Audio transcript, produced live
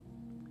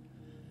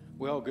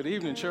Well, good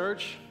evening,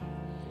 church.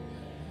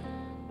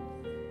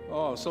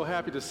 Oh, I'm so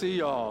happy to see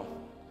y'all.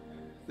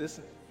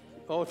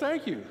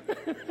 Thank you.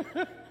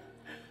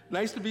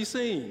 Nice to be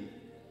seen.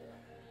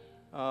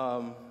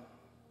 And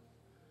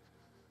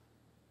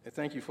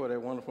thank you for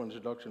that wonderful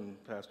introduction,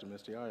 Pastor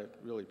Misty. I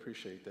really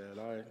appreciate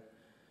that.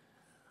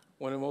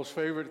 One of the most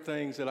favorite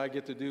things that I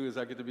get to do is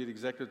I get to be the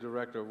executive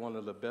director of one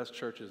of the best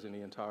churches in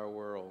the entire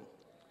world.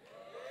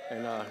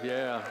 And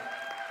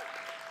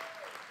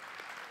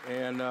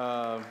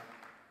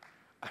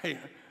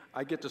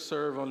I get to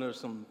serve under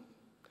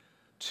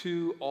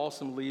two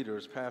awesome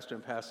leaders, Pastor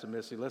and Pastor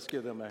Missy. Let's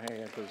give them a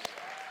hand, because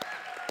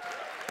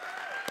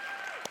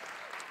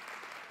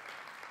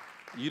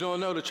you don't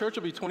know, the church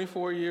will be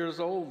 24 years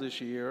old this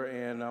year,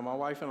 and my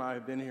wife and I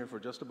have been here for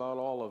just about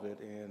all of it,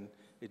 and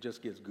it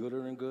just gets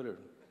gooder and gooder.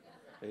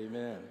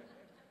 Amen.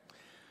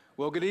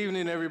 Well, good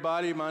evening,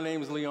 everybody. My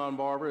name is Leon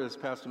Barber. As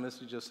Pastor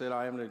Missy just said,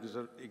 I am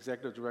the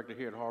executive director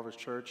here at Harvest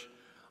Church.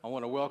 I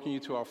want to welcome you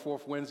to our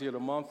fourth Wednesday of the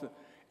month.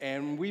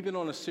 And we've been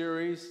on a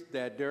series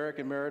that Derek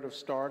and Merritt have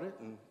started,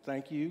 and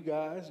thank you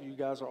guys. You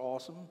guys are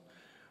awesome.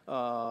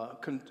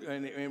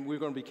 And we're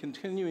going to be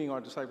continuing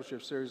our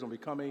Discipleship Series on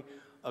becoming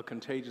a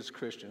contagious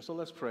Christian. So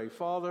let's pray.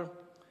 Father,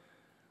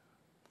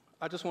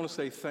 I just want to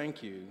say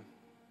thank you.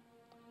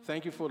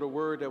 Thank you for the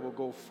word that will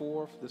go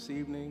forth this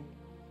evening.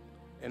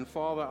 And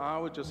Father, I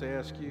would just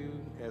ask you,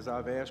 as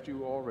I've asked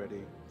you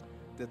already,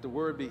 that the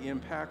word be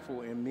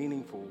impactful and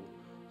meaningful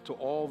to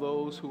all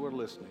those who are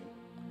listening,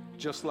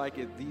 just like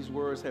these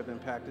words have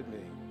impacted me.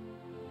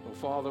 Well,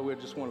 Father, we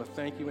just want to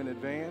thank you in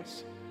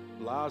advance.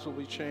 Lives will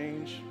be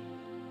changed.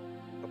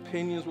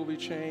 Opinions will be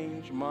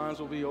changed. Minds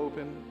will be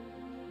open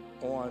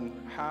on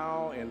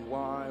how and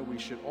why we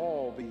should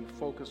all be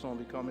focused on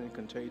becoming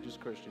contagious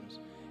Christians.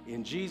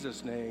 In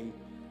Jesus' name,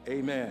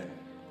 amen.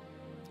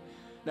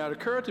 Now, it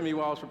occurred to me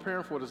while I was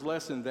preparing for this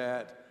lesson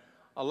that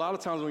a lot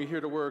of times when you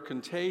hear the word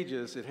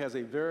contagious, it has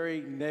a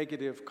very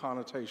negative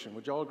connotation.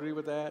 Would y'all agree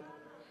with that?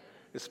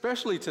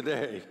 Especially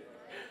today.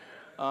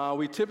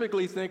 We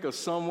typically think of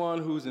someone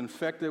who's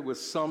infected with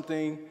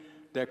something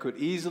that could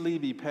easily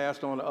be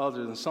passed on to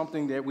others, and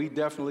something that we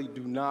definitely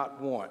do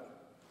not want.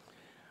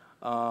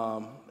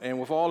 And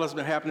with all that's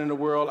been happening in the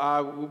world,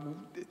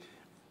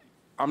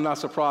 I'm not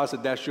surprised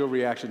that that's your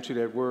reaction to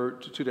that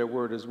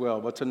word as well.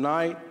 But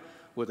tonight,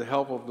 with the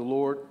help of the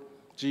Lord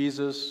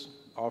Jesus,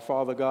 our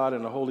Father God,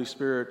 and the Holy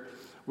Spirit,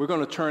 we're going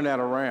to turn that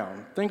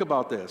around. Think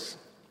about this.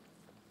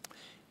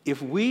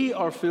 If we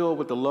are filled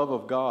with the love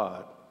of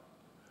God,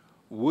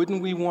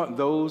 wouldn't we want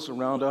those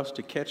around us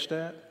to catch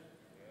that?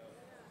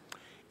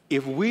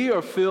 If we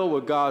are filled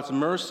with God's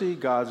mercy,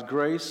 God's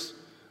grace,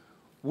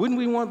 wouldn't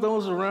we want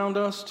those around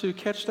us to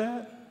catch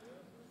that?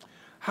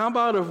 How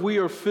about if we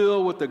are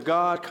filled with the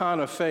God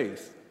kind of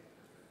faith?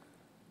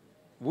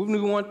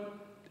 Wouldn't we want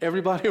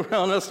everybody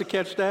around us to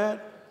catch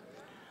that?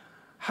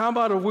 How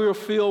about if we're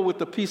filled with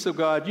the peace of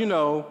God? You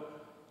know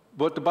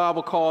what the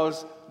Bible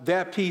calls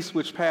that peace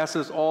which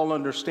passes all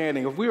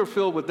understanding. If we are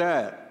filled with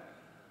that,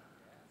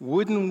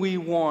 wouldn't we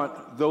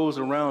want those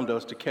around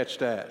us to catch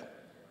that?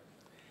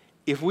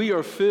 If we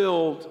are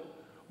filled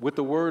with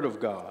the Word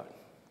of God,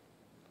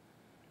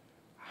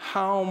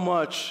 how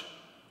much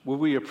would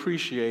we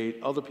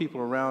appreciate other people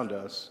around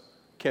us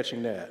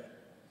catching that?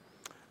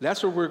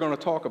 That's what we're going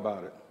to talk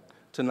about it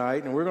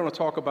tonight, and we're going to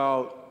talk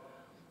about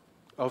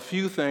a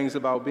few things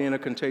about being a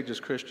contagious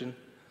Christian.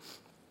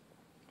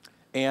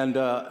 And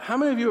how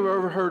many of you have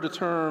ever heard the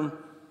term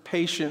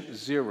patient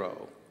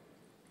zero?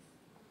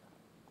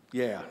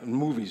 Yeah, in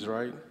movies,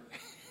 right?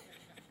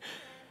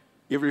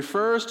 It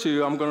refers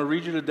to, I'm going to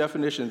read you the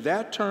definition.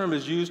 That term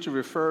is used to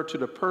refer to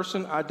the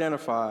person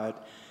identified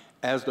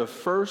as the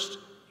first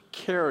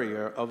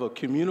carrier of a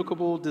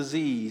communicable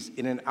disease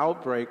in an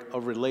outbreak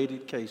of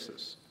related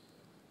cases.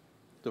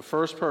 The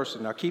first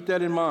person. Now keep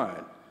that in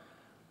mind.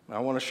 I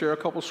want to share a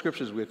couple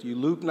scriptures with you.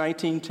 Luke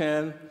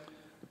 19:10,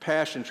 the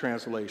Passion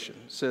Translation,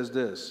 says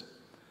this: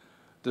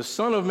 the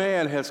Son of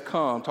Man has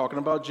come, talking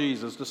about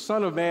Jesus, the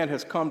Son of Man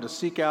has come to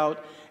seek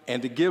out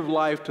and to give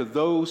life to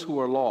those who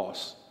are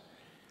lost.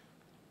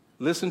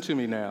 Listen to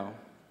me now.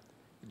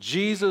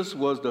 Jesus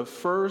was the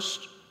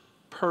first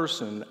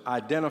person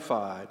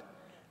identified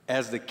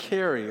as the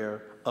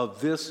carrier of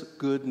this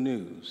good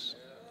news.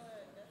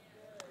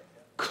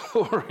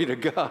 Glory to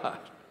God.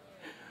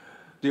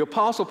 The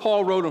Apostle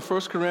Paul wrote in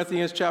 1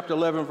 Corinthians chapter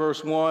 11,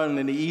 verse 1,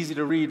 in the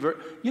easy-to-read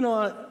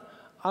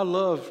I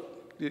love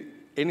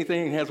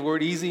anything that has the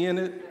word easy in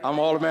it. I'm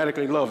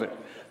automatically love it.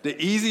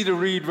 The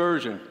easy-to-read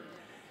version.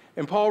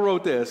 And Paul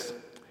wrote this.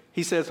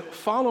 He says,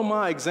 follow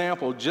my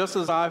example just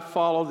as I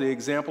follow the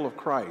example of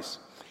Christ.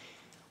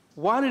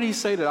 Why did he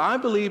say that? I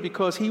believe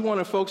because he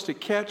wanted folks to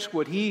catch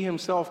what he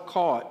himself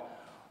caught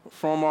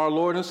from our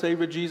Lord and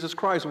Savior Jesus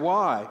Christ.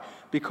 Why?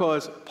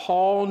 Because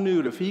Paul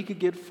knew that if he could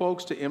get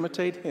folks to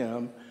imitate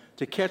him,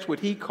 to catch what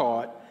he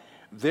caught,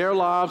 their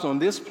lives on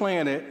this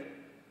planet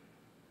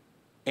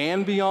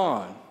and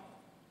beyond,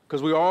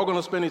 because we're all going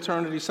to spend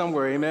eternity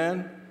somewhere,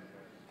 amen?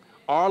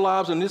 Our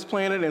lives on this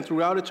planet and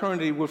throughout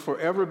eternity will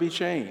forever be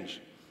changed.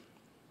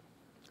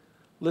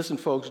 Listen,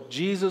 folks,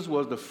 Jesus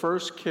was the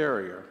first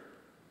carrier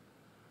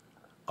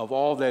of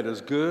all that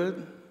is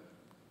good,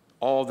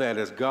 all that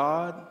is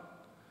God,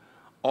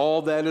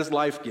 all that is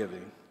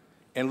life-giving.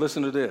 And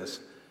listen to this.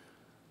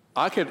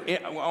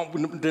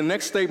 The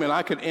next statement,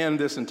 I could end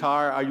this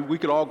we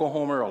could all go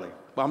home early.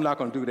 But I'm not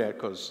going to do that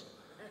because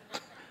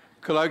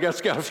I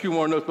guess got a few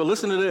more notes. But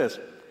listen to this.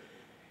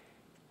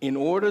 In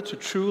order to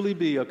truly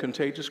be a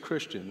contagious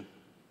Christian,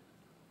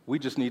 we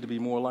just need to be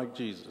more like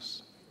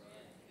Jesus.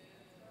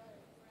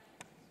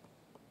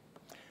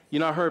 You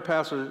know, I heard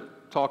Pastor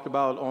talked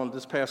about on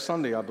this past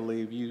Sunday, I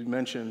believe, you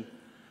mentioned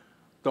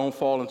don't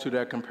fall into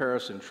that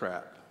comparison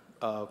trap.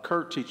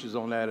 Kurt teaches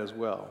on that as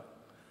well.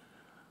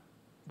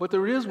 But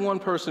there is one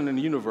person in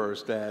the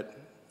universe that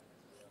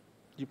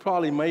you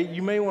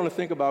may want to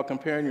think about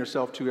comparing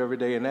yourself to every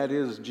day, and that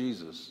is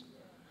Jesus.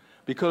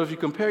 Because if you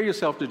compare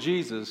yourself to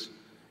Jesus,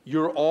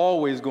 you're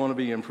always going to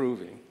be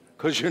improving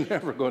because you're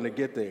never going to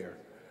get there.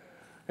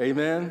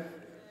 Amen?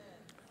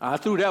 I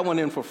threw that one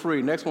in for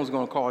free. Next one's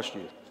going to cost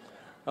you.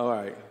 All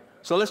right.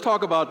 So let's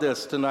talk about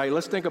this tonight.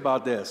 Let's think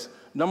about this.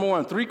 Number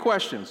one, 3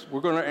 questions.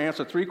 We're going to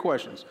answer 3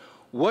 questions.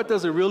 What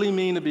does it really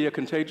mean to be a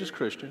contagious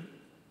Christian?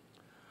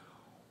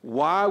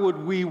 Why would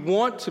we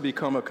want to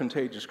become a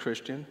contagious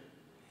Christian?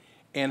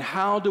 And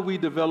how do we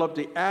develop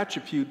the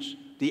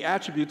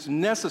attributes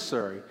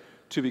necessary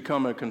to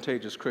become a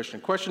contagious Christian?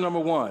 Question number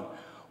 1,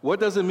 what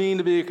does it mean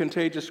to be a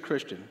contagious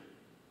Christian?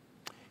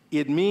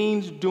 It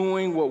means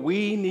doing what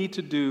we need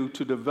to do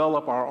to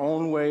develop our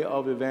own way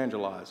of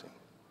evangelizing.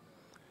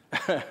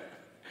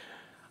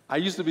 I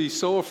used to be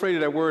so afraid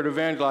of that word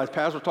evangelize.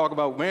 Pastor would talk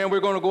about, man, we're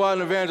going to go out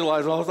and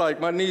evangelize. And I was like,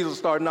 my knees would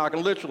start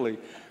knocking literally.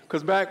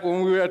 Because back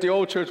when we were at the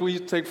old church, we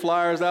used to take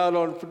flyers out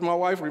on, my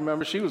wife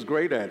remembers, she was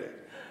great at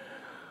it.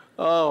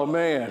 Oh,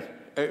 man.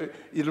 The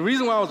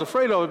reason why I was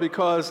afraid of it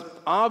because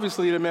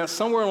obviously it meant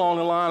somewhere along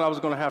the line I was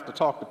going to have to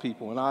talk to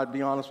people. And I'd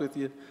be honest with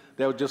you,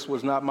 that just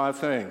was not my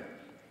thing.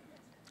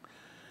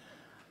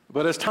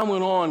 But as time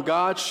went on,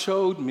 God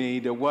showed me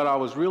that what I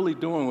was really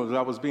doing was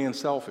I was being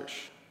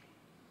selfish.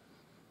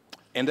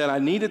 And that I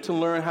needed to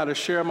learn how to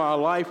share my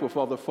life with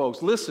other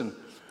folks. Listen,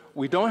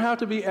 we don't have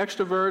to be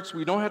extroverts.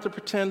 We don't have to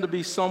pretend to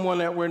be someone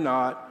that we're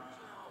not.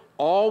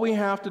 All we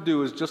have to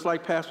do is, just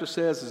like Pastor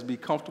says, is be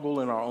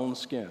comfortable in our own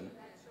skin.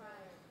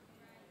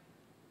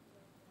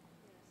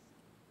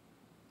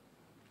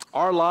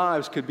 Our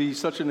lives could be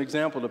such an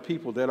example to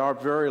people that our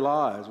very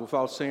lives,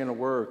 without saying a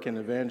word, can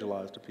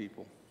evangelize to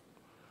people.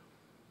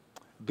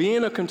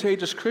 Being a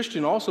contagious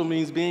Christian also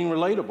means being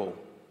relatable.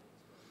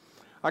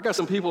 I got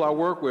some people I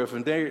work with,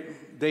 and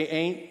they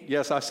ain't,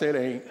 yes, I said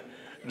ain't,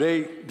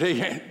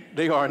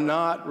 they are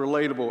not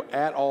relatable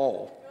at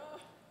all.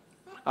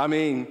 I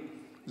mean,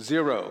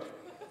 0.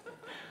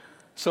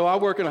 So I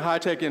work in a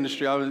high-tech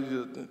industry. I was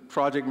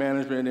project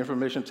management,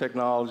 information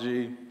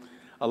technology,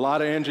 a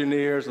lot of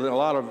engineers, a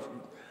lot of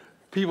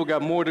people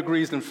got more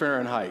degrees than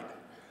Fahrenheit.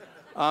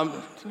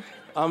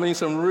 I mean,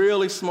 some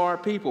really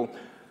smart people.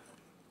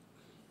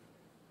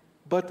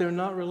 But they're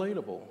not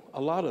relatable,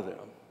 a lot of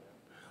them.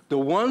 The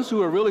ones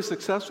who are really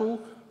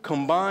successful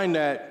combine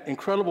that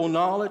incredible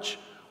knowledge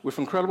with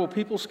incredible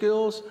people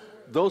skills.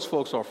 Those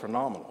folks are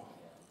phenomenal.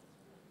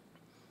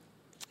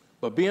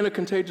 But being a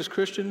contagious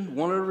Christian,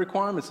 one of the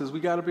requirements is we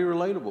got to be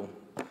relatable.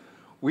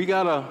 We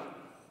got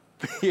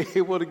to be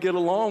able to get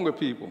along with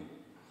people.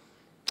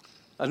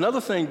 Another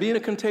thing, being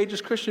a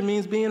contagious Christian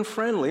means being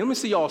friendly. Let me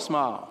see y'all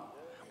smile.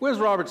 Where's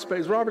Robert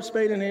Spade? Is Robert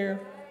Spade in here?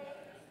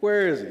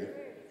 Where is he?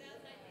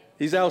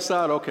 He's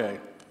outside, okay.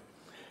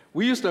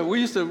 We used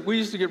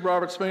to get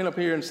Robert Spade up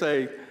here and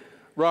say,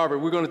 Robert,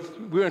 we're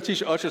gonna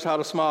teach ushers how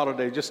to smile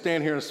today. Just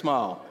stand here and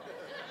smile.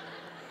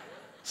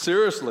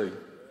 Seriously,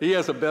 he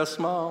has the best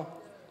smile.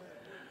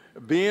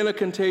 Being a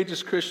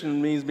contagious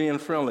Christian means being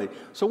friendly.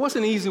 So what's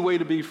an easy way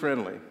to be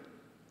friendly?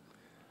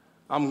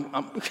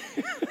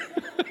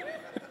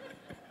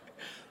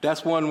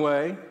 That's one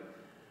way.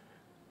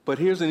 But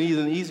here's an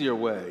easier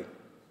way.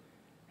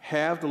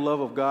 Have the love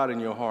of God in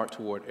your heart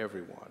toward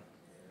everyone.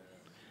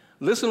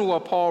 Listen to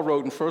what Paul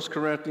wrote in 1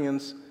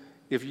 Corinthians.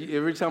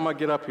 Every time I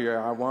get up here,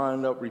 I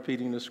wind up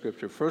repeating the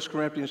scripture. 1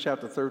 Corinthians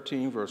chapter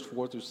 13, verse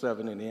 4 through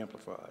 7 in the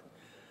Amplified.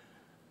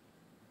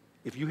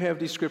 If you have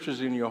these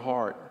scriptures in your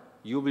heart,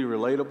 you'll be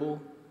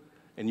relatable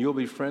and you'll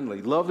be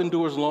friendly. Love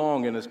endures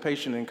long and is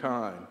patient and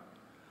kind.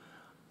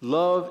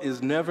 Love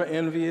is never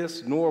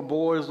envious, nor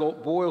boils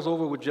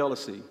over with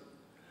jealousy.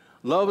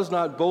 Love is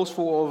not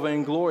boastful or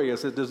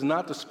vainglorious. It does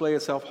not display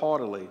itself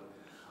haughtily.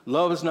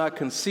 Love is not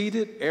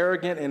conceited,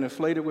 arrogant, and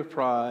inflated with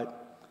pride.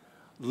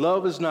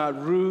 Love is not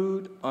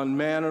rude,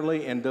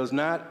 unmannerly, and does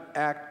not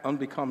act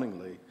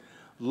unbecomingly.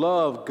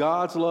 Love,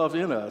 God's love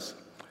in us,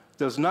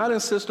 does not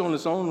insist on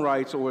its own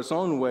rights or its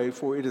own way,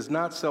 for it is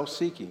not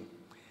self-seeking.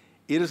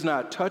 It is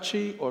not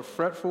touchy or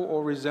fretful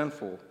or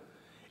resentful.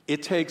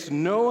 It takes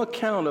no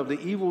account of the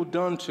evil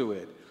done to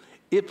it.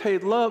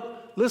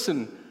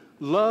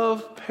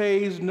 Love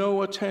pays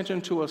no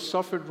attention to a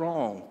suffered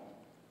wrong.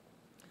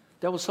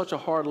 That was such a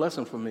hard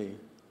lesson for me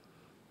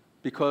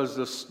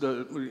because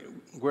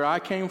where I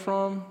came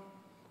from,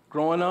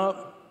 growing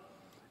up,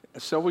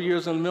 Several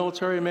years in the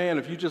military, man,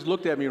 if you just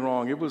looked at me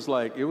wrong, it was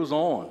like, it was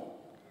on.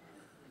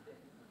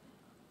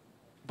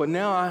 But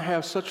now I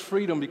have such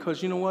freedom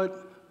because you know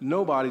what?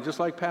 Nobody, just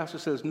like Pastor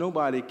says,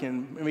 nobody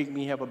can make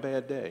me have a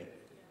bad day.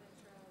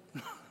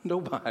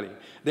 Nobody.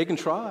 They can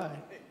try.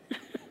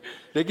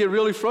 They get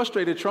really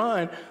frustrated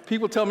trying.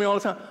 People tell me all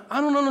the time,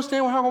 I don't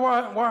understand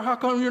how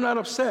come you're not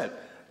upset?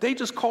 They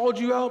just called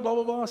you out, blah,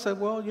 blah, blah. I said,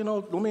 well,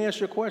 let me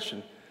ask you a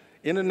question.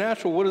 In the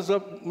natural, what is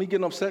me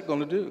getting upset going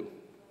to do?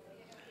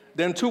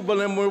 Then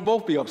we'll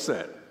both be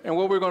upset. And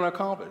what we're going to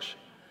accomplish.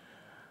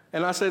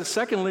 And I said,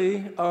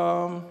 secondly,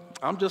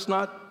 I just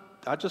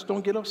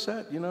don't get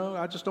upset,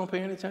 I just don't pay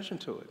any attention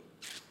to it.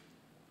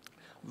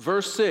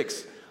 Verse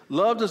 6,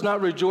 love does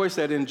not rejoice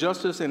at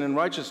injustice and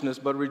unrighteousness,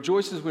 but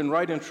rejoices when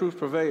right and truth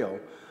prevail.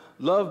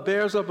 Love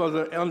bears up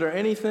under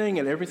anything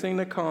and everything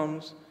that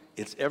comes.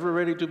 It's ever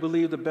ready to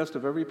believe the best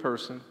of every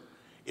person.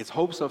 Its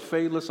hopes are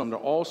faithless under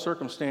all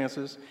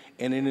circumstances,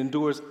 and it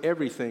endures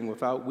everything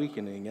without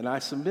weakening. And I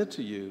submit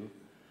to you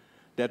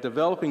that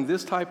developing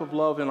this type of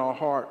love in our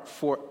heart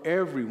for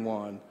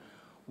everyone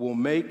will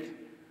make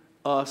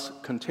us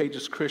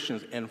contagious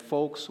Christians, and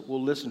folks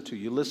will listen to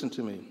you. Listen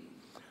to me.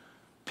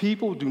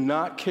 People do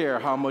not care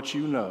how much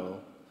you know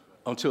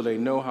until they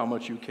know how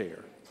much you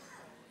care.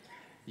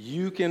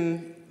 You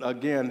can,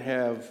 again,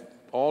 have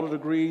all the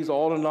degrees,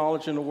 all the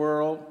knowledge in the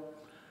world,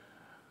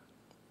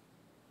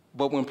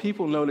 but when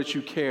people know that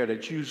you care,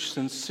 that you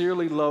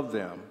sincerely love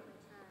them,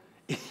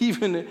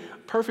 even a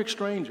perfect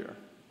stranger,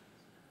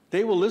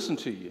 they will listen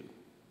to you.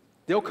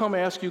 They'll come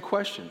ask you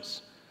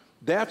questions.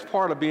 That's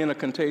part of being a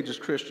contagious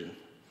Christian.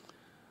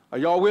 Are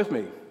y'all with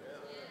me?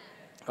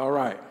 All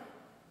right.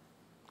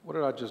 What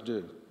did I just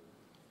do?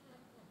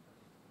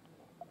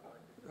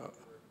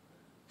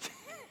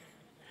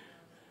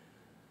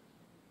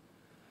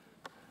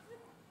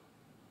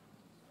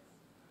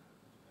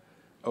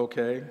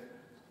 Okay.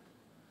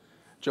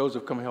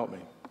 Joseph, come help me.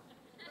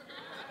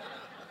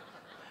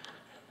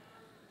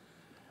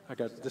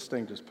 This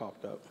thing just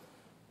popped up.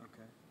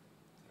 Okay.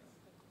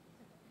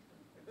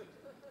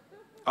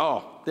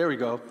 Oh, there we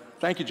go.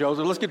 Thank you,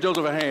 Joseph. Let's give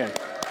Joseph a hand.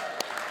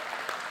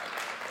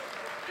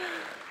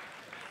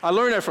 I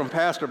learned that from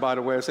Pastor, by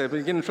the way. I said, if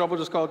you get in trouble,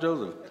 just call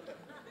Joseph.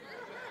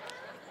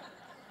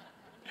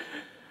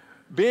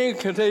 Being a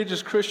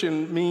contagious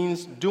Christian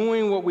means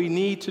doing what we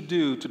need to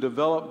do to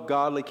develop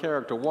godly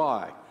character.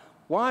 Why?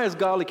 Why is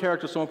godly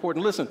character so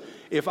important? Listen,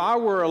 if I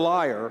were a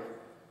liar,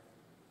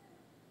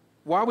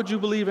 why would you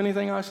believe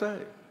anything I say?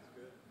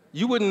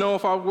 You wouldn't know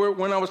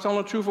when I was telling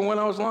the truth or when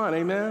I was lying,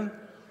 amen?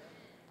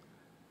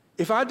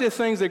 If I did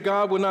things that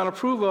God would not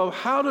approve of,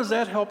 how does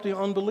that help the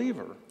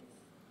unbeliever?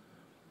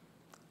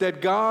 That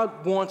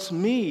God wants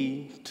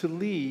me to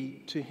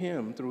lead to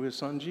him through his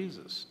son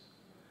Jesus.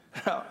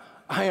 Now,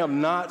 I am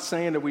not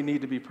saying that we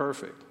need to be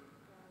perfect,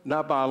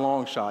 not by a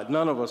long shot.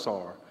 None of us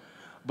are.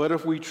 But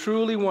if we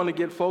truly want to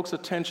get folks'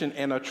 attention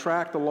and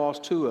attract the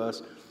lost to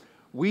us,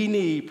 we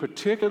need,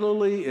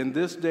 particularly in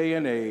this day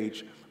and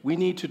age, we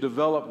need to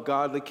develop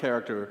godly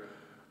character.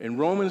 In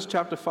Romans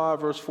chapter 5,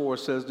 verse 4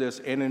 says this,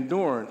 and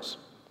endurance,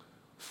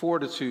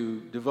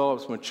 fortitude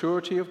develops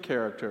maturity of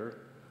character,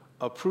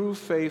 approved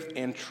faith,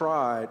 and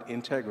tried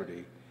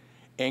integrity.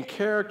 And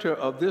character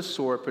of this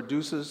sort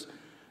produces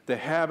the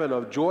habit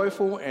of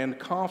joyful and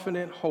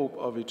confident hope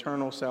of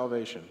eternal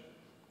salvation.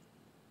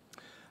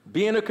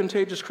 Being a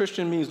contagious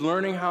Christian means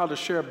learning how to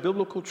share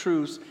biblical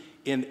truths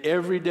in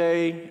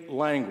everyday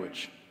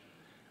language.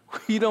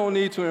 We don't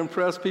need to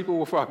impress people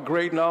with our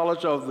great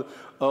knowledge of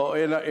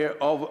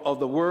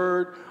the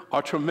Word,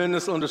 our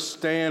tremendous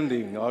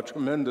understanding of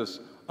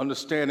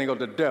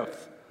the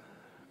depth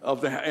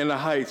and the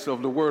heights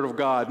of the Word of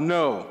God.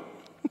 No.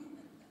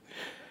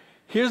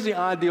 Here's the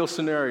ideal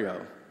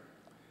scenario.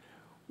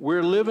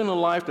 We're living a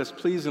life that's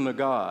pleasing to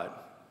God.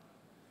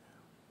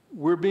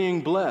 We're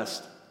being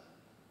blessed.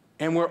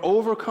 And we're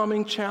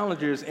overcoming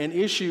challenges and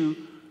issues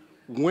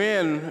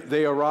when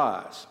they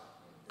arise.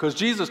 Because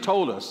Jesus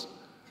told us,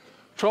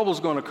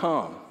 trouble's going to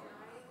come.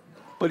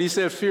 But he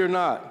said, fear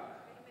not,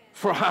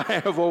 for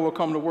I have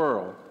overcome the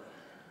world.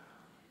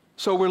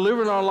 So we're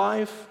living our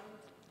life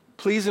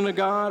pleasing to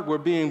God. We're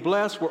being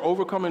blessed. We're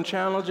overcoming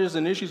challenges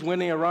and issues when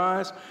they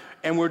arise.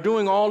 And we're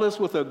doing all this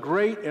with a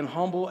great and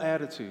humble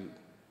attitude.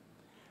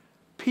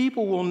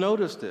 People will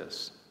notice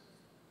this.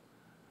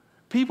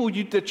 People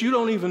that you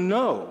don't even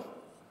know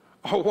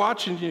are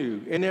watching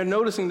you, and they're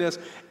noticing this.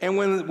 And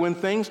when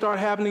things start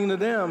happening to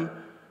them,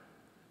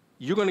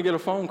 you're going to get a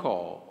phone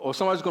call, or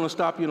somebody's going to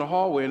stop you in the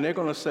hallway, and they're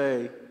going to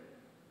say,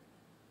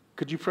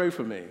 could you pray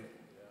for me?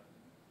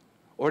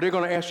 Or they're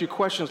going to ask you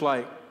questions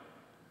like,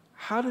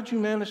 how did you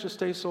manage to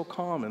stay so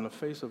calm in the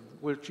face of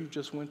what you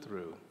just went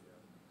through?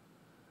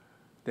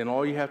 Then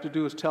all you have to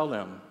do is tell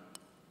them,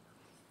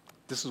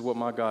 this is what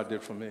my God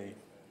did for me.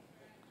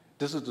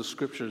 This is the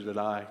scriptures that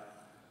I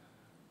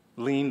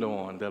leaned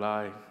on, that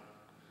I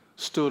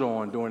stood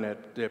on during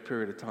that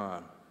period of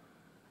time.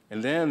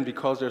 And then,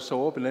 because they're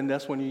so open, then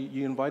that's when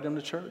you invite them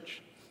to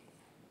church.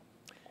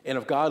 And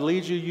if God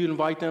leads you, you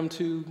invite them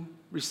to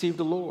receive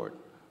the Lord,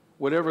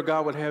 whatever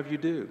God would have you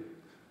do.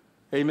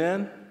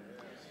 Amen?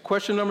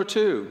 Question number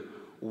 2,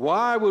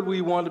 why would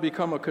we want to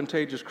become a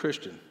contagious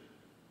Christian?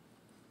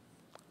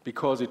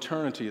 Because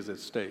eternity is at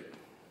stake.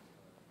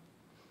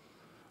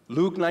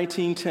 Luke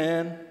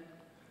 19:10,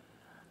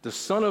 the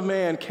Son of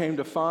Man came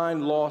to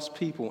find lost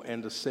people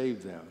and to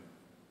save them.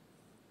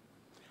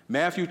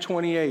 Matthew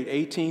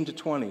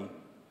 28:18-20,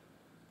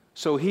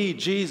 so he,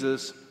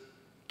 Jesus,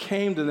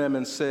 came to them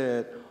and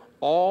said,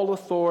 all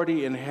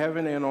authority in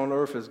heaven and on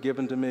earth is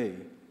given to me.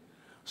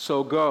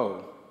 So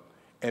go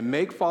and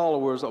make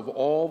followers of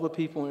all the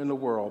people in the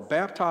world.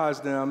 Baptize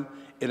them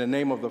in the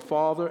name of the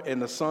Father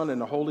and the Son and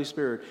the Holy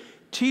Spirit.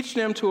 Teach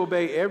them to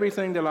obey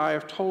everything that I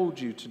have told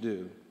you to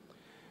do.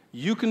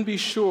 You can be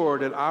sure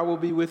that I will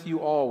be with you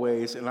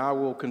always, and I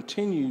will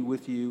continue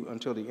with you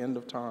until the end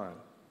of time.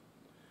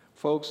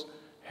 Folks,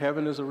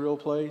 heaven is a real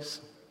place.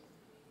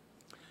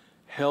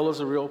 Hell is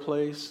a real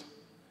place.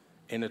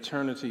 And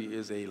eternity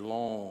is a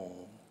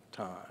long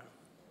time.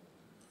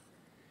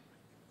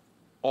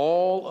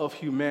 All of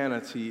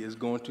humanity is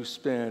going to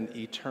spend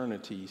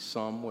eternity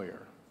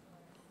somewhere.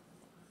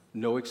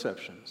 No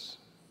exceptions.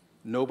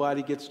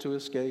 Nobody gets to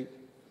escape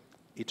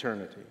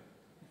eternity.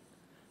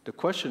 The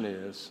question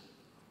is,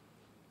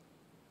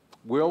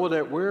 where will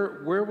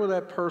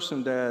that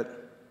person that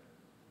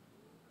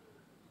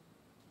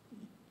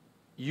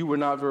you were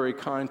not very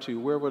kind to,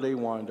 where will they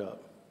wind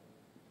up?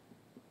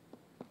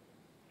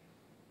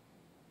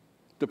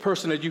 The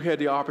person that you had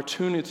the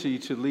opportunity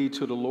to lead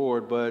to the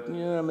Lord, but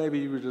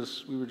maybe we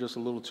were just a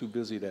little too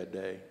busy that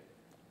day.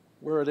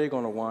 Where are they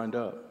going to wind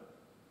up?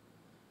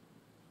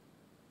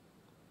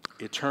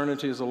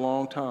 Eternity is a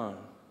long time.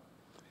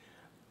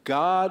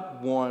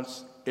 God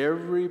wants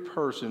every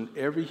person,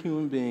 every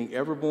human being,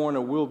 ever born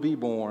or will be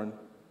born,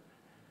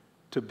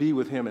 to be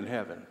with him in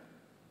heaven.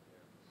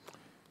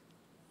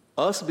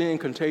 Us being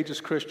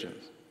contagious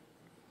Christians,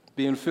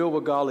 being filled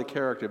with godly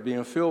character,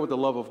 being filled with the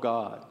love of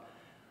God,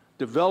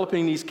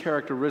 developing these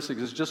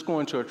characteristics is just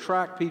going to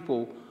attract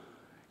people.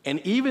 And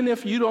even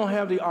if you don't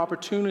have the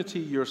opportunity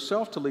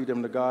yourself to lead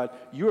them to God,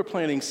 you are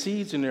planting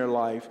seeds in their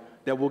life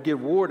that will get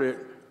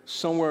watered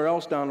somewhere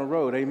else down the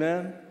road.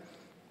 Amen?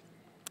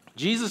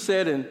 Jesus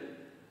said in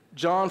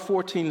John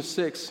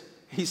 14:6,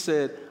 he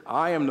said,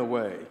 I am the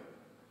way,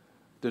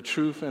 the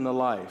truth, and the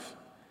life.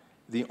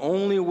 The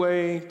only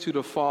way to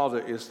the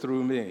Father is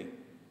through me.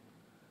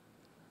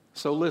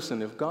 So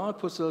listen, if God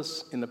puts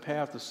us in the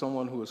path of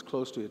someone who is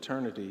close to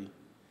eternity,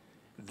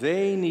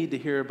 they need to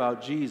hear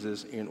about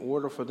Jesus in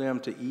order for them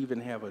to even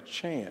have a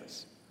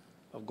chance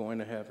of going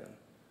to heaven.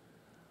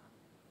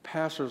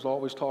 Pastors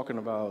always talking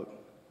about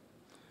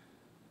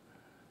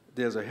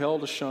there's a hell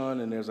to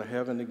shun and there's a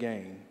heaven to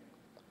gain,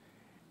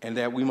 and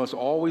that we must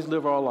always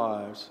live our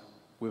lives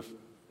with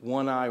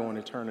one eye on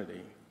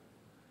eternity.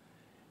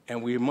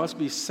 And we must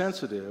be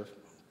sensitive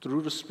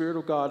through the Spirit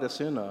of God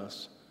that's in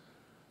us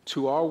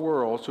to our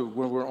world, to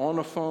when we're on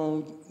the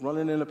phone,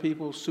 running into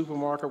people's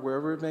supermarket,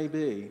 wherever it may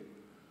be.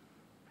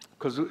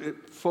 Because,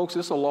 folks,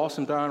 it's a lost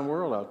and dying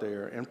world out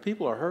there, and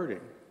people are hurting.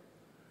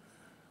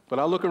 But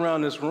I look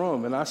around this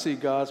room, and I see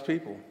God's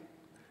people.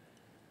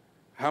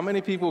 How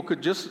many people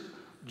could just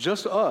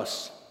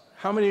us,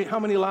 how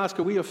many lives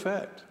could we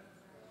affect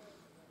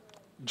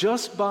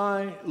just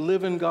by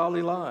living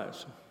godly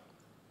lives?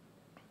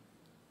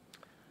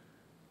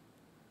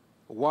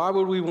 Why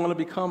would we want to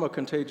become a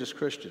contagious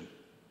Christian?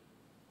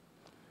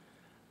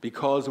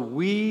 Because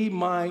we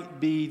might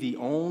be the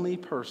only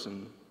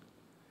person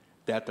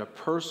that the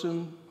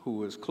person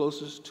who is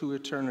closest to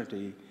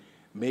eternity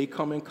may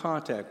come in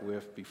contact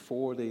with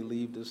before they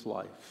leave this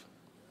life.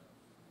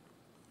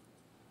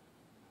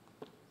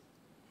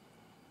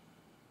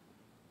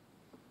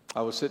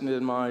 I was sitting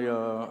in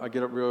I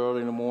get up real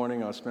early in the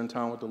morning, I spend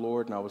time with the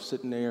Lord, and I was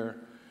sitting there,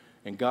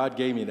 and God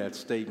gave me that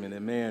statement,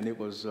 and man,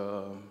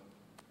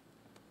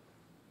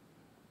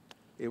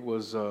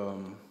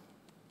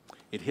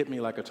 it hit me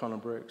like a ton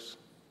of bricks.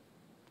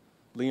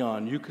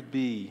 Leon, you could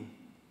be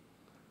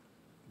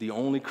the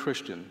only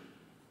Christian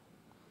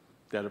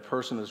that a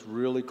person is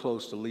really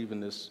close to leaving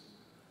this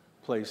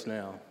place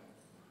now.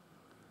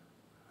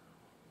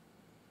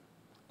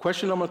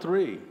 Question number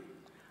 3,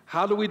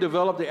 how do we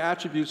develop the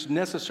attributes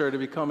necessary to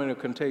becoming a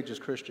contagious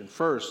Christian?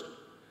 First,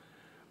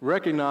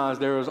 recognize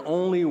there is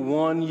only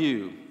one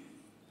you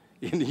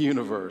in the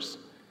universe.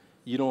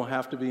 You don't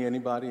have to be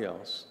anybody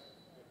else.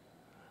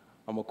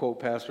 I'm going to quote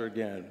Pastor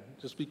again.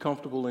 Just be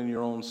comfortable in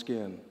your own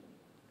skin.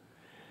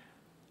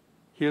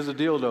 Here's the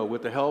deal, though.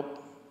 With the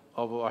help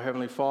of our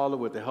Heavenly Father,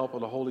 with the help of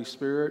the Holy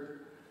Spirit,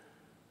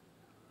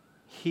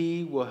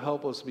 He will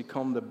help us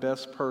become the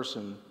best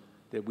person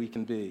that we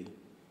can be.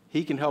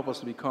 He can help us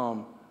to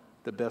become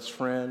the best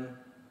friend,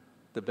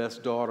 the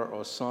best daughter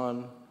or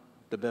son,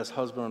 the best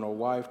husband or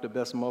wife, the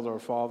best mother or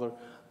father,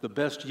 the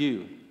best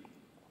you.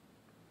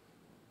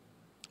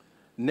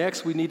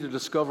 Next, we need to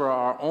discover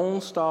our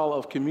own style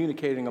of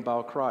communicating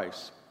about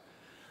Christ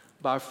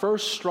by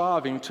first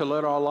striving to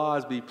let our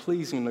lives be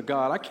pleasing to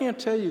God. I can't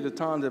tell you the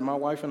time that my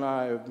wife and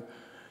I have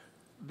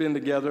been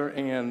together,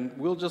 and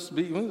we'll just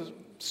be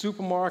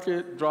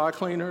supermarket, dry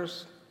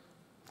cleaners,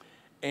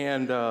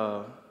 and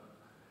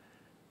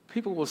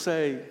people will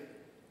say,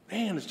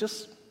 man, it's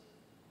just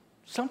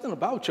something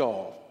about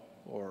y'all.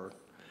 Or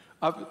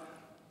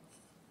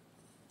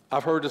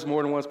I've heard this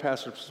more than once,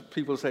 pastors,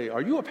 people say,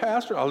 are you a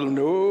pastor? I was like,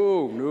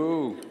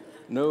 no.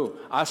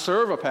 I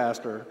serve a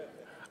pastor.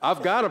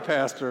 I've got a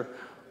pastor,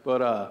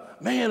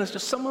 but man, it's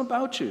just something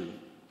about you.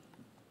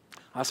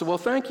 I said, well,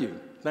 thank you.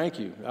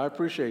 I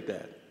appreciate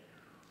that.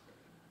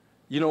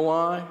 You know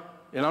why?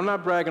 And I'm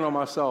not bragging on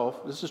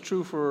myself. This is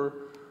true for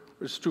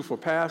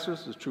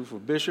pastors, it's true for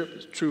bishops,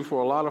 it's true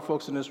for a lot of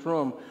folks in this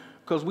room,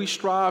 because we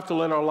strive to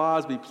let our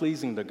lives be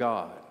pleasing to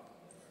God.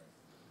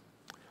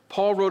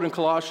 Paul wrote in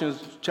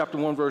Colossians chapter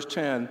 1, verse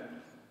 10,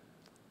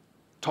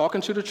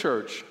 talking to the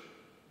church,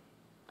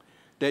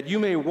 that you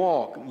may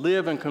walk,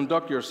 live, and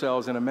conduct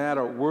yourselves in a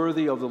manner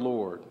worthy of the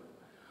Lord,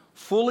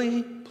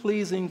 fully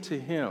pleasing to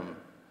him,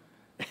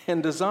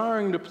 and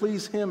desiring to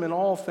please him in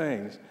all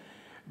things,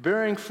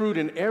 bearing fruit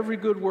in every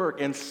good work,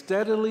 and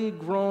steadily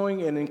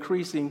growing and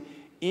increasing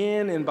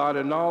in and by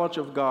the knowledge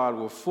of God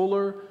with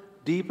fuller,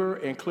 deeper,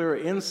 and clearer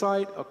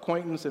insight,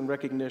 acquaintance, and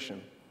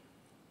recognition.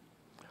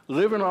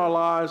 Living our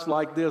lives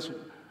like this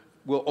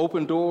will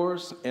open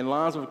doors and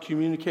lines of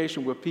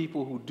communication with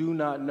people who do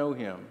not know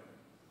him.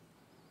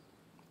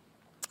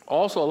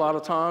 Also, a lot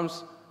of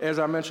times, as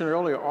I mentioned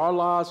earlier, our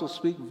lives will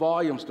speak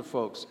volumes to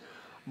folks,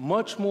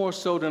 much more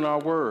so than our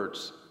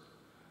words.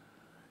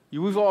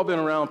 We've all been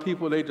around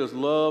people, they just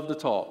love to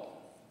talk.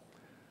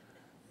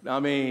 I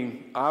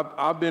mean,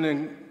 I've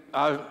been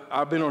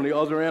on the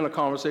other end of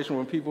conversation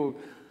when people,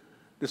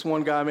 this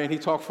one guy, man, he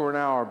talked for an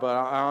hour, but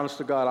I honest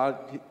to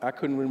God, I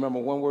couldn't remember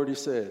one word he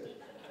said.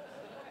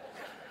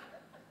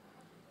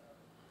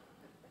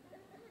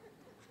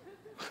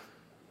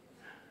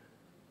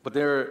 But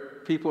there are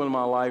people in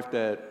my life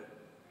that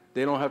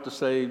they don't have to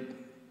say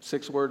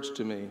 6 words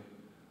to me,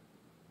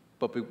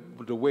 but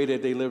the way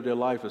that they live their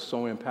life is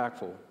so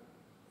impactful.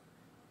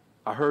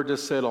 I heard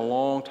this said a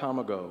long time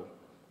ago.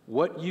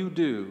 What you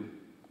do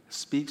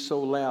speaks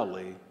so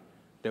loudly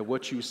that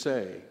what you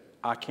say,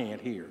 I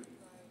can't hear.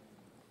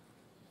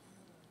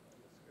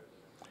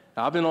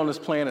 Now, I've been on this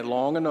planet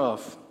long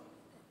enough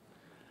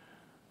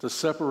to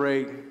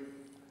separate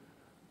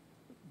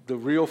the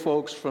real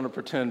folks from the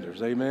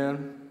pretenders,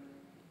 amen?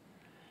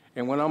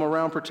 And when I'm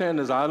around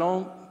pretenders, I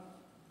don't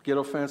get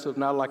offensive,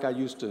 not like I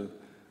used to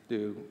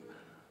do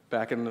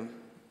back in the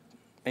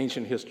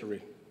ancient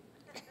history.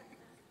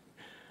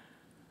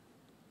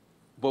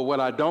 But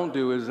what I don't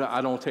do is I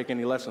don't take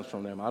any lessons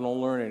from them. I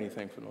don't learn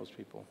anything from those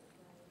people.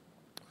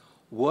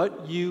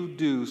 What you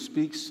do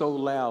speaks so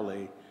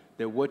loudly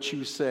that what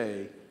you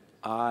say,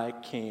 I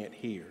can't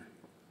hear.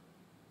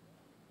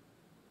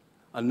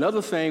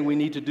 Another thing we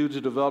need to do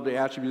to develop the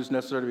attributes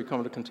necessary to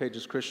become a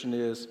contagious Christian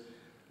is,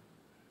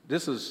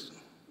 this is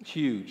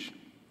huge.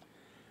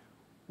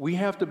 We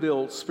have to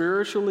build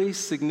spiritually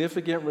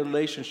significant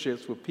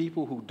relationships with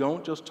people who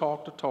don't just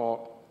talk the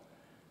talk,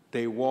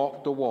 they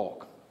walk the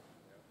walk.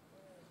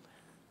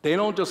 They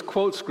don't just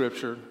quote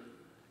Scripture,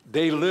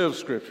 they live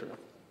Scripture.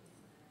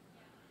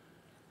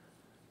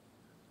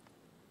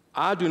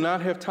 I do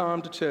not have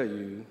time to tell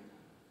you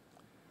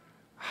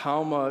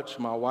how much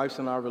my wife's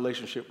and our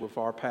relationship with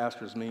our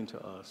pastors mean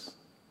to us.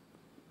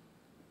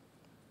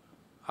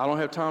 I don't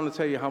have time to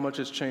tell you how much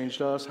it's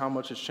changed us, how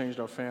much it's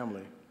changed our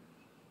family,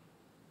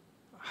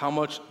 how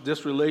much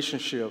this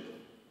relationship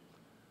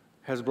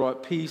has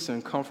brought peace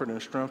and comfort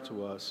and strength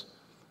to us.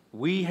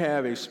 We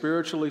have a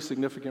spiritually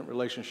significant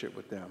relationship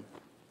with them.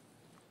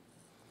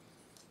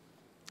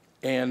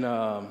 And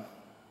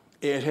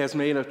it has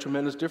made a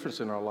tremendous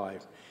difference in our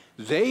life.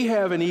 They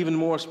have an even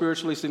more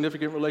spiritually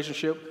significant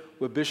relationship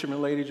with Bishop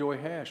and Lady Joy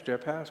Hash, their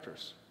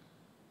pastors.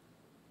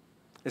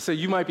 And so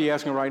you might be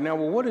asking right now,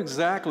 well, what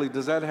exactly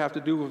does that have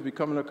to do with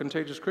becoming a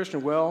contagious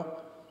Christian?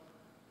 Well,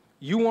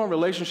 you want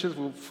relationships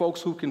with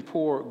folks who can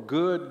pour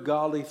good,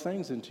 godly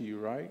things into you,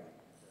 right?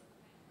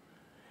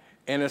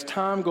 And as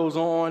time goes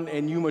on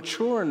and you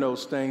mature in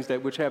those things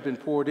that which have been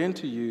poured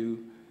into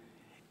you,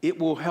 it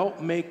will help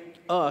make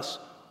us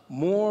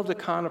more of the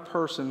kind of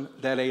person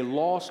that a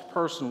lost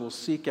person will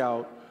seek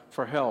out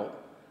for help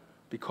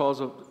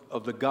because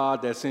of the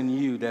God that's in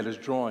you that is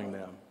drawing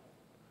them.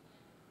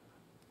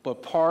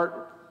 But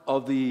part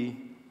of the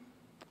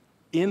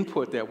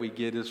input that we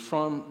get is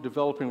from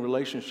developing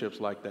relationships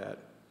like that.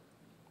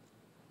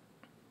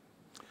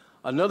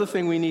 Another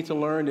thing we need to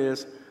learn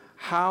is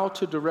how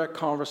to direct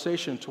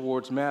conversation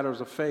towards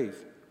matters of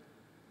faith.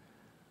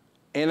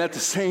 And at the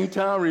same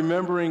time,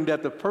 remembering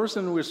that the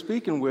person we're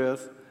speaking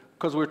with,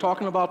 because we're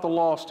talking about the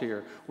lost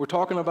here. We're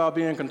talking about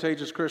being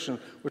contagious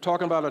Christians. We're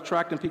talking about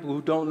attracting people who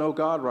don't know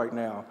God right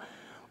now.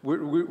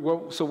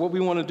 So what we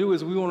want to do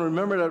is we want to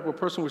remember that the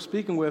person we're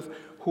speaking with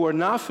who are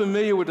not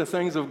familiar with the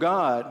things of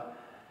God,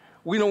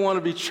 we don't want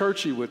to be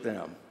churchy with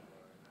them.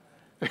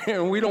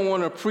 And we don't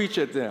want to preach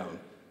at them.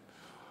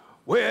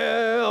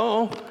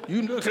 Well,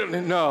 you know,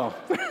 no.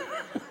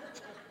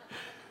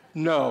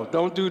 No,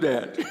 don't do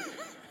that.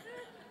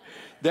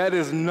 That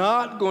is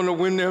not going to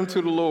win them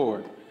to the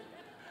Lord.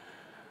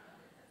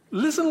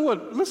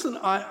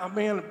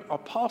 Man,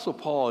 Apostle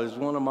Paul is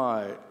one of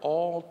my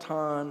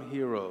all-time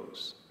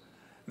heroes.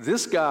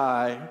 This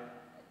guy,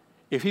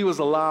 if he was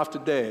alive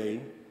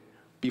today,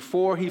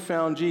 before he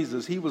found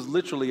Jesus, he was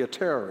literally a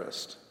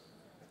terrorist.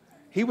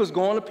 He was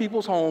going to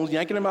people's homes,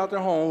 yanking them out their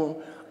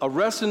home,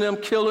 arresting them,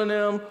 killing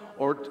them,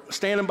 or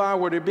standing by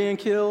where they're being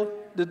killed.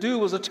 The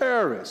dude was a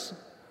terrorist.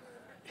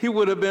 He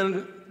would have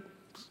been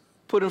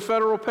put in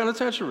federal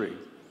penitentiary.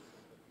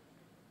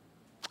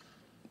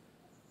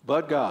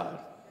 But God.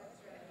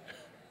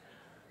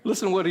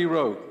 Listen to what he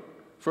wrote.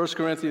 1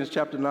 Corinthians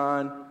chapter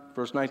 9,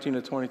 verse 19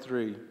 to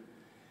 23.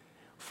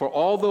 For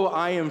although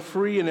I am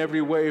free in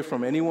every way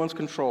from anyone's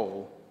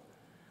control,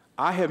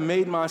 I have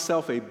made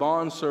myself a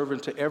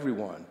bondservant to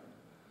everyone,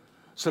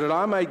 so that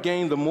I might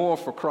gain the more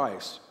for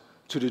Christ.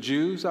 To the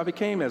Jews, I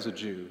became as a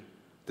Jew,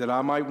 that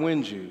I might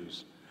win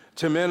Jews.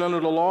 To men under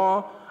the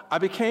law, I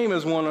became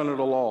as one under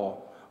the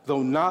law,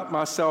 though not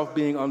myself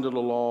being under the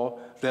law,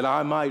 that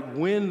I might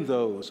win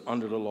those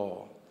under the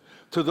law.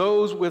 To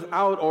those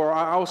without or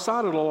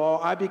outside of the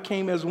law, I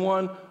became as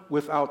one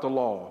without the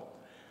law.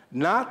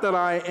 Not that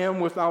I am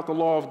without the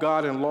law of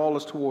God and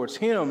lawless towards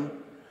him,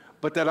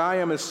 but that I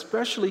am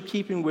especially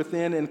keeping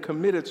within and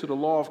committed to the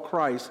law of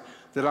Christ,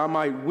 that I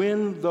might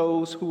win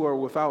those who are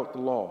without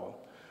the law.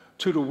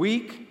 To the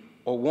weak,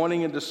 or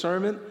wanting in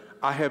discernment,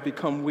 I have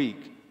become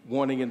weak,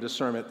 wanting in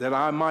discernment, that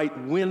I might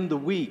win the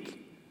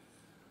weak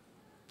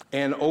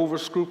and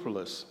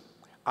over-scrupulous.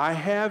 I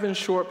have, in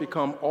short,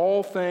 become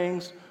all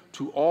things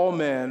to all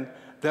men,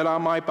 that I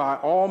might by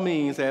all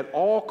means, at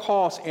all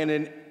costs, and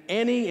in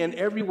any and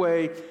every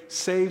way,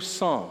 save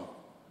some,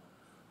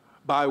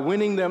 by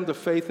winning them to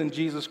faith in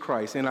Jesus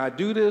Christ. And I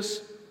do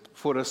this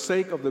for the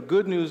sake of the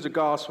good news, the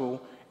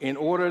gospel, in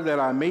order that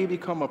I may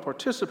become a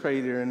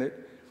participator in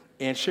it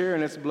and share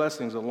in its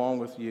blessings along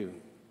with you.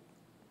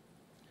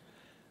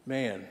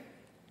 Man,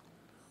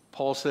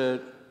 Paul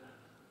said,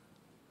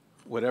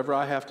 whatever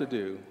I have to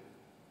do,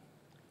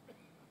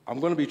 I'm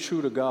going to be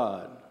true to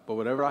God, but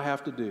whatever I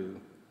have to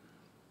do,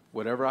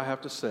 whatever I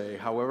have to say,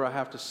 however I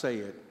have to say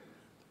it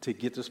to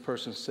get this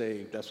person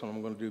saved, that's what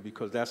I'm going to do,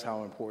 because that's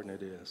how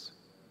important it is.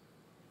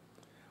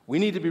 We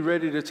need to be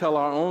ready to tell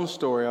our own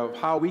story of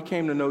how we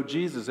came to know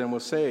Jesus and were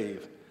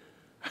saved.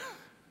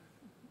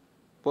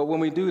 But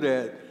when we do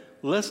that,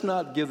 let's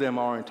not give them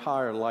our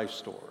entire life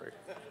story.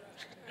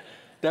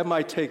 That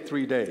might take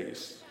 3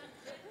 days.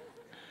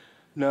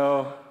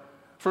 No.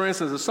 For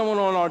instance, if someone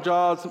on our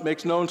jobs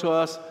makes known to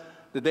us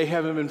that they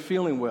haven't been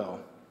feeling well,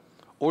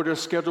 or they're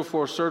scheduled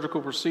for a surgical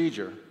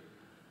procedure,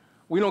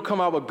 we don't come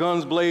out with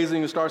guns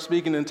blazing and start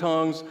speaking in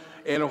tongues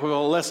and with a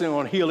lesson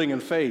on healing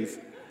and faith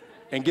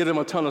and give them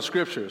a ton of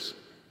scriptures.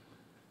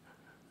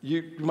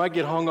 You might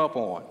get hung up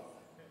on.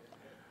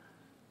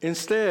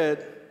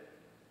 Instead,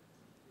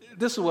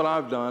 this is what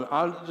I've done.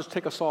 I'll just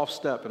take a soft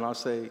step and I'll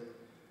say,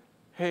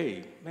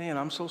 hey, man,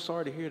 I'm so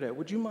sorry to hear that.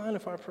 Would you mind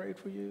if I prayed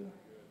for you?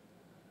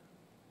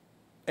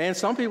 And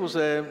some people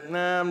say,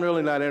 nah, I'm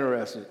really not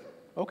interested.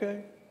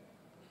 Okay.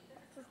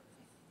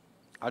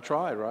 I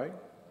tried, right?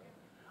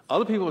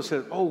 Other people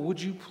said, oh,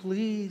 would you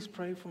please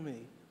pray for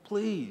me?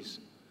 Please.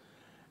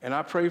 And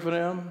I pray for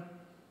them,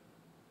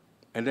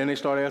 and then they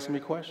start asking me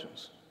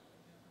questions.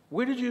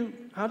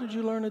 How did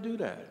you learn to do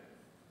that?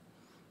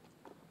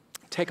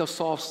 Take a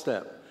soft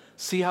step.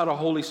 See how the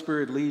Holy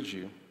Spirit leads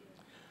you.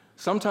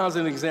 Sometimes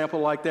an example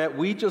like that,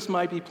 we just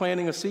might be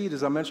planting a seed,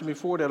 as I mentioned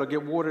before, that'll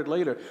get watered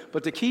later.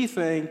 But the key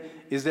thing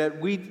is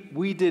that we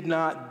did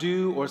not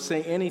do or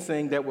say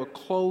anything that would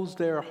close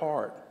their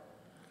heart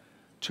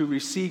to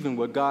receiving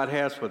what God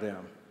has for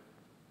them.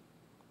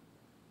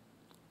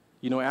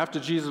 You know, after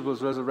Jesus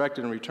was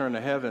resurrected and returned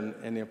to heaven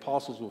and the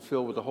apostles were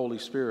filled with the Holy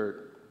Spirit,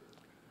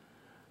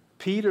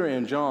 Peter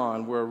and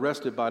John were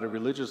arrested by the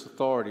religious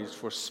authorities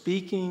for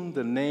speaking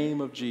the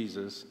name of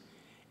Jesus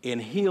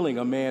and healing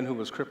a man who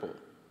was crippled.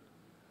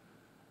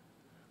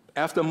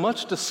 After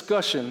much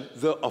discussion,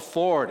 the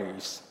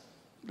authorities,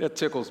 that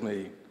tickles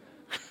me,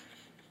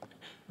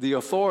 the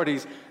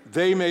authorities,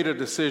 they made a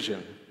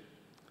decision.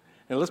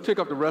 And let's pick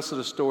up the rest of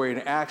the story in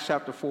Acts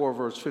chapter 4,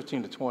 verse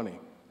 15 to 20.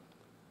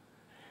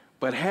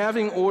 But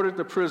having ordered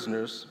the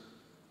prisoners,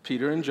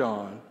 Peter and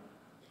John,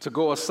 to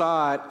go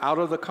aside out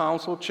of the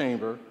council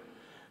chamber,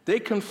 they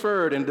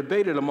conferred and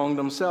debated among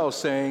themselves,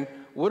 saying,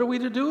 what are we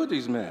to do with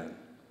these men?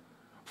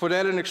 For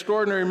that an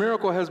extraordinary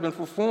miracle has been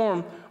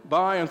performed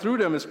by and through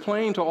them is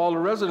plain to all the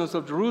residents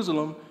of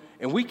Jerusalem,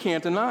 and we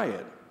can't deny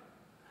it.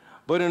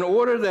 But in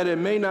order that it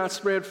may not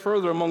spread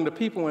further among the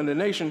people and the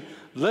nation,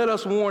 let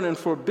us warn and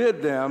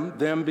forbid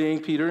them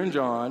being Peter and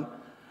John,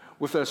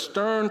 with a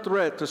stern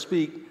threat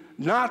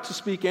not to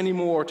speak any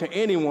more to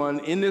anyone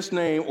in this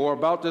name or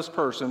about this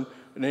person,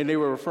 and then they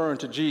were referring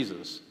to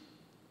Jesus.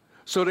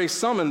 So they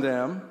summoned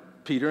them,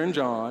 Peter and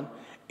John,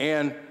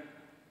 and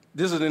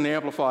this is in the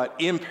Amplified,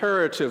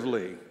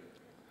 imperatively.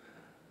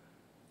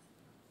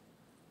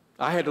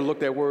 I had to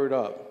look that word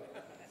up.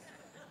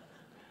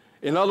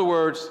 In other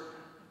words,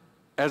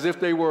 as if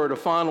they were the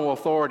final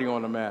authority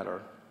on the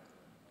matter.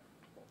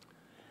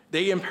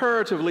 They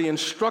imperatively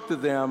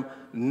instructed them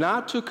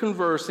not to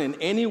converse in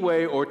any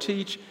way or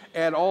teach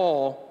at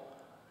all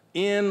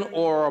in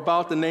or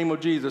about the name of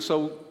Jesus.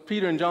 So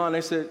Peter and John,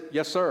 they said,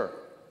 yes, sir.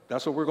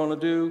 That's what we're going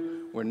to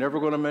do. We're never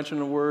going to mention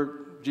the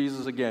word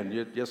Jesus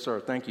again. Yes, sir.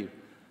 Thank you.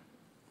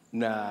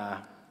 Nah,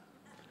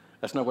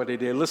 that's not what they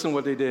did. Listen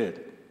what they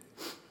did.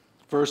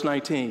 Verse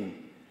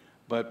 19,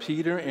 but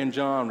Peter and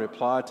John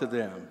replied to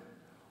them,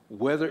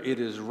 whether it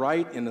is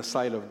right in the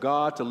sight of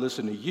God to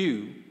listen to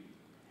you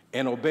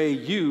and obey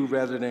you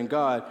rather than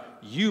God,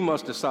 you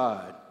must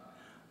decide.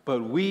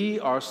 But we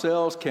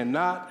ourselves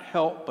cannot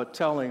help but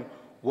telling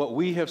what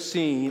we have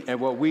seen and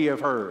what we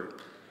have heard.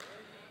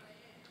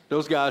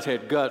 Those guys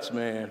had guts,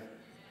 man.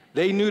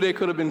 They knew they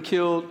could have been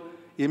killed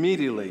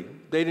immediately.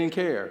 They didn't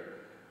care.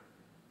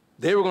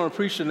 They were going to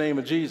preach the name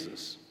of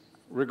Jesus,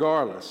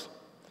 regardless.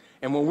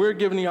 And when we're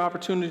given the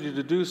opportunity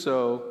to do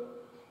so,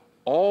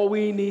 all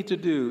we need to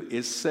do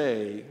is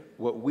say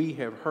what we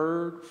have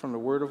heard from the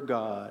Word of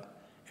God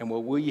and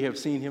what we have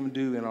seen Him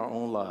do in our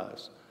own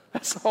lives.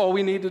 That's all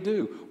we need to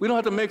do. We don't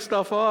have to make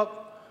stuff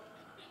up.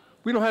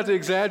 We don't have to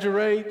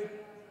exaggerate.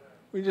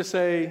 We just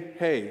say,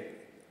 hey,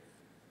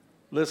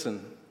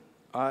 listen,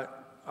 I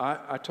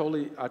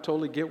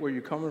totally get where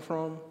you're coming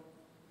from.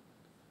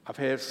 I've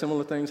had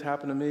similar things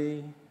happen to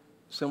me,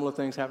 similar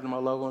things happen to my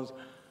loved ones.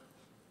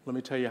 Let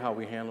me tell you how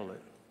we handle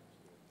it.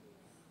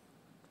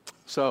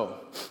 So,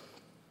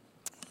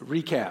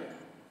 recap.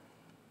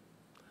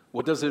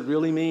 What does it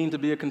really mean to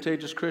be a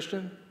contagious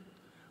Christian?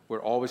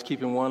 We're always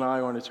keeping one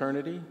eye on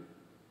eternity.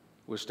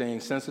 We're staying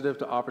sensitive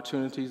to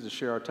opportunities to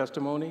share our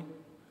testimony.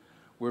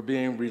 We're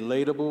being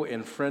relatable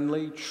and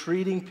friendly,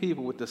 treating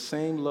people with the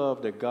same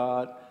love that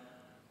God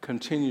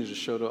continues to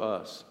show to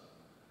us.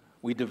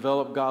 We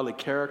develop godly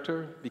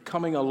character,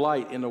 becoming a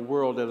light in a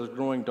world that is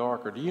growing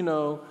darker. Do you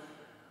know,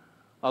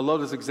 I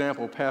love this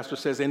example. Pastor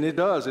says, and it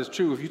does, it's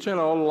true. If you turn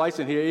on all the lights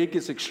in here, it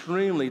gets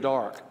extremely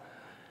dark.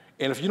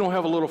 And if you don't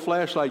have a little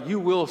flashlight, you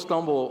will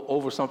stumble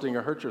over something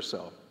or hurt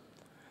yourself.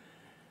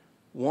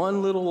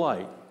 One little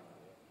light,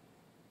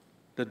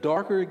 the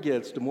darker it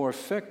gets, the more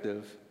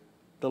effective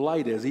the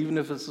light is, even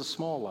if it's a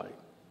small light.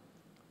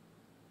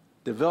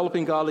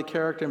 Developing godly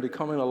character and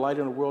becoming a light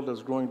in a world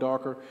that's growing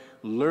darker,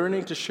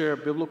 learning to share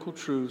biblical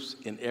truths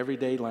in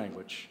everyday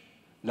language,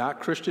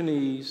 not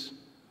Christianese,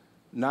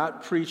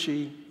 not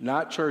preachy,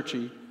 not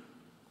churchy,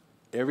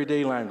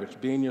 everyday language,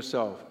 being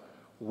yourself.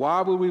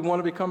 Why would we want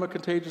to become a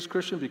contagious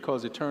Christian?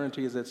 Because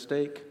eternity is at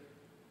stake,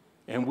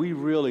 and we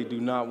really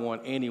do not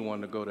want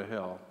anyone to go to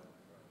hell.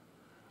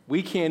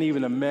 We can't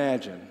even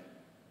imagine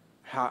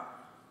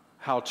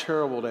how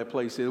terrible that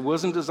place is. It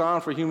wasn't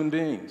designed for human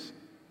beings.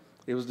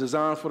 It was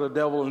designed for the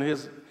devil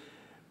and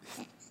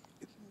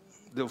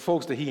the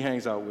folks that he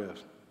hangs out with.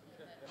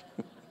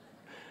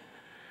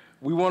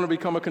 We want to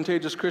become a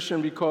contagious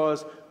Christian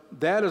because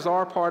that is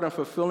our part in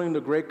fulfilling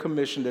the Great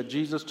Commission that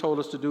Jesus told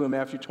us to do in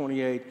Matthew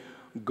 28.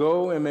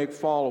 Go and make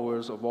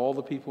followers of all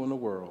the people in the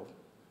world.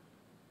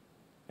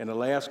 And the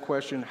last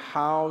question,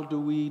 how do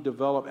we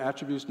develop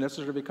attributes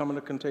necessary to becoming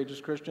a contagious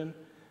Christian?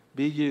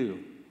 Be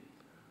you.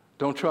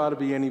 Don't try to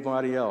be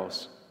anybody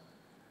else.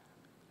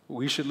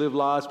 We should live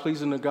lives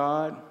pleasing to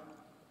God.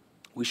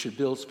 We should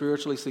build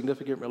spiritually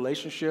significant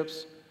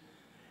relationships.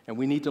 And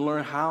we need to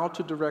learn how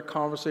to direct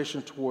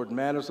conversation toward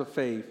matters of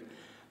faith,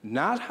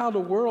 not how the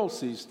world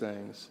sees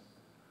things,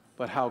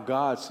 but how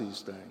God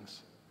sees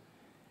things.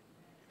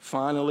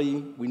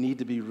 Finally, we need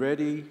to be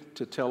ready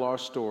to tell our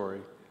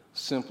story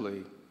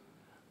simply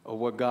of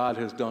what God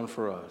has done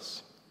for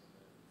us.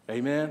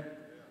 Amen?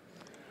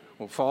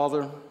 Well,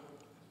 Father,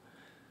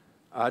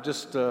 I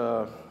just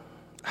want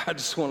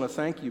to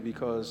thank you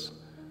because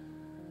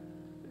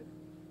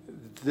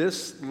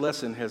this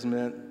lesson has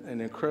meant an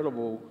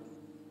incredible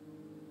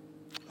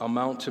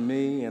amount to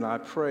me, and I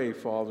pray,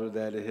 Father,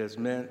 that it has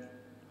meant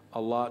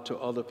a lot to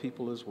other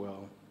people as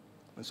well.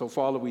 And so,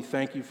 Father, we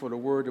thank you for the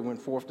word that went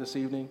forth this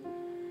evening.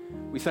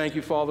 We thank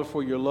you, Father,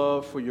 for your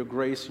love, for your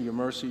grace and your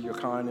mercy, your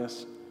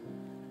kindness.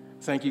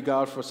 Thank you,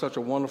 God, for such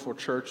a wonderful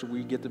church that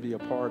we get to be a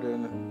part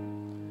in.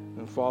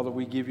 And Father,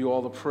 we give you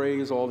all the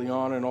praise, all the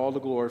honor, and all the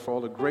glory for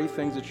all the great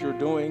things that you're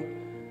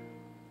doing,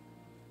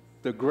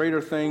 the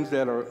greater things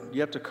that are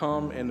yet to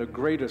come, and the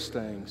greatest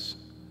things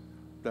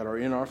that are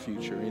in our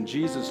future. In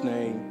Jesus'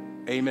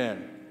 name,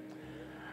 amen.